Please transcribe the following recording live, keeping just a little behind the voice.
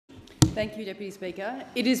Thank you, Deputy Speaker.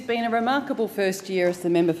 It has been a remarkable first year as the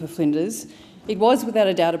member for Flinders. It was without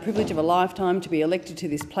a doubt a privilege of a lifetime to be elected to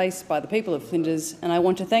this place by the people of Flinders, and I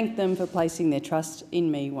want to thank them for placing their trust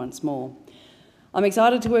in me once more. I'm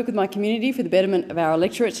excited to work with my community for the betterment of our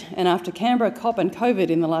electorate, and after Canberra, COP and COVID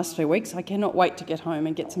in the last 2 weeks, I cannot wait to get home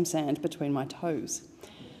and get some sand between my toes.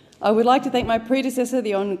 I would like to thank my predecessor,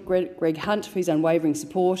 the Hon. Greg Hunt, for his unwavering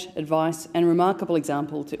support, advice and remarkable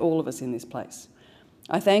example to all of us in this place.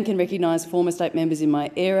 I thank and recognise former state members in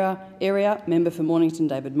my area, member for Mornington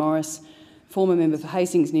David Morris, former member for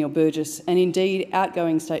Hastings Neil Burgess, and indeed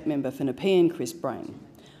outgoing state member for Nepean Chris Brain.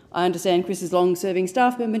 I understand Chris's long-serving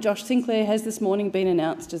staff member Josh Sinclair has this morning been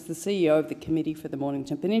announced as the CEO of the Committee for the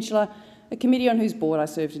Mornington Peninsula, a committee on whose board I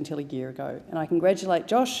served until a year ago, and I congratulate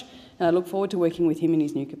Josh and I look forward to working with him in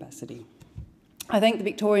his new capacity. I thank the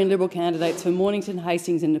Victorian Liberal candidates for Mornington,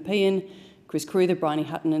 Hastings and Nepean, Chris Cruther, Bryony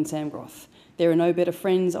Hutton and Sam Groth. There are no better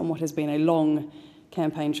friends on what has been a long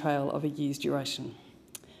campaign trail of a year's duration.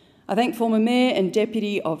 I thank former Mayor and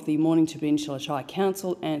Deputy of the Mornington Peninsula Shire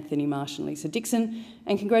Council, Anthony Marsh and Lisa Dixon,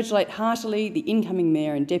 and congratulate heartily the incoming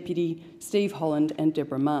Mayor and Deputy, Steve Holland and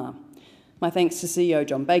Deborah Marr. My thanks to CEO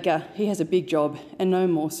John Baker. He has a big job, and no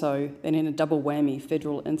more so than in a double whammy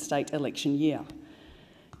federal and state election year.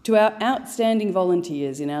 To our outstanding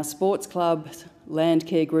volunteers in our sports clubs, land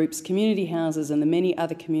care groups, community houses and the many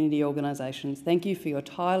other community organisations, thank you for your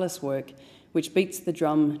tireless work which beats the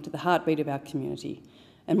drum to the heartbeat of our community.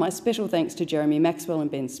 And my special thanks to Jeremy Maxwell and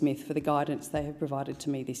Ben Smith for the guidance they have provided to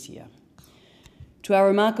me this year. To our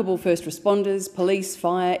remarkable first responders, police,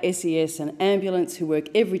 fire, SES and ambulance who work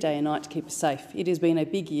every day and night to keep us safe, it has been a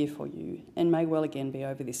big year for you and may well again be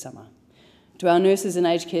over this summer. To our nurses and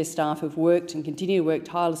aged care staff who have worked and continue to work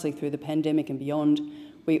tirelessly through the pandemic and beyond,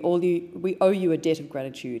 we owe you a debt of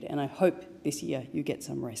gratitude, and I hope this year you get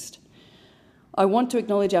some rest. I want to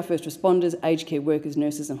acknowledge our first responders, aged care workers,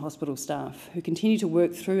 nurses and hospital staff who continue to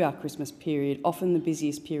work through our Christmas period, often the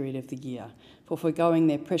busiest period of the year, for forgoing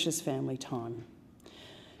their precious family time.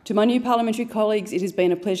 To my new parliamentary colleagues, it has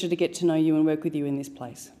been a pleasure to get to know you and work with you in this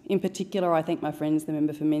place. In particular, I thank my friends, the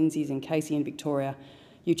member for Menzies and Casey and Victoria.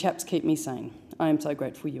 You chaps keep me sane. I am so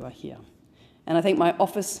grateful you are here. And I thank my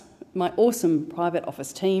awesome private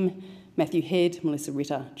office team, Matthew Head, Melissa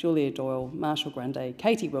Ritter, Julia Doyle, Marshall Grundy,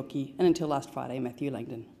 Katie Wilkie, and until last Friday, Matthew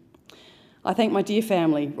Langdon. I thank my dear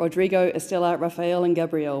family, Rodrigo, Estella, Raphael and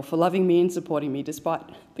Gabrielle, for loving me and supporting me despite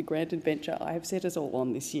the grand adventure I have set us all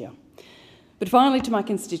on this year. But finally, to my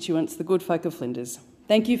constituents, the good folk of Flinders,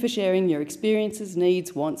 thank you for sharing your experiences,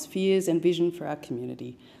 needs, wants, fears and vision for our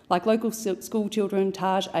community, like local school children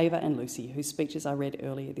Taj, Ava and Lucy, whose speeches I read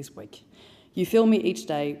earlier this week. You fill me each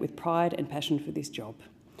day with pride and passion for this job.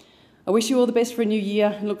 I wish you all the best for a new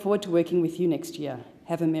year and look forward to working with you next year.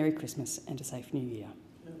 Have a Merry Christmas and a safe New Year.